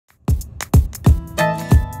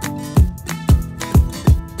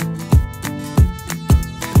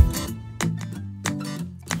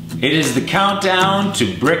It is the countdown to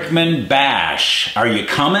Brickman Bash. Are you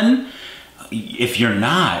coming? If you're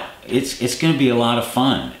not, it's going to be a lot of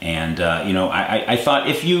fun. And you know, I thought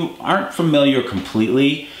if you aren't familiar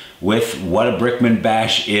completely with what a Brickman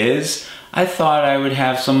Bash is, I thought I would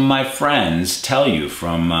have some of my friends tell you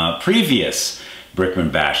from previous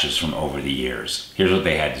Brickman Bashes from over the years. Here's what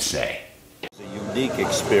they had to say. It's a unique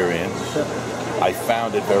experience. I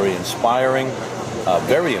found it very inspiring,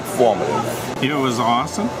 very informative. It was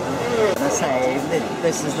awesome. I say that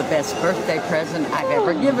this is the best birthday present I've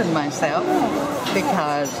ever given myself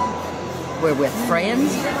because we're with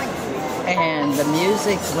friends and the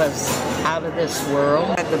music was out of this world.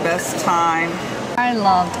 Had the best time. I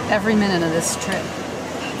loved every minute of this trip,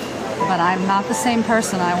 but I'm not the same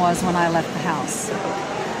person I was when I left the house.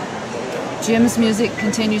 Jim's music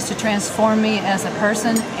continues to transform me as a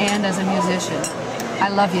person and as a musician. I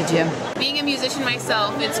love you, Jim. Being a musician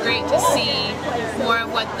myself, it's great to see more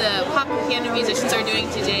of what the pop and piano musicians are doing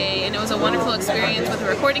today, and it was a wonderful experience with a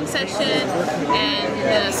recording session and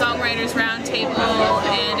the Songwriters Roundtable,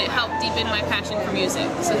 and it helped deepen my passion for music,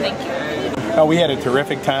 so thank you. Oh, we had a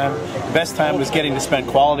terrific time. The best time was getting to spend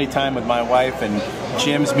quality time with my wife and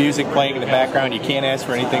Jim's music playing in the background. You can't ask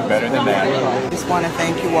for anything better than that. I just want to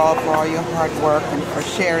thank you all for all your hard work and for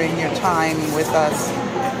sharing your time with us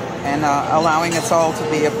and allowing us all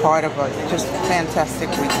to be a part of a just fantastic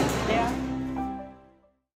weekend.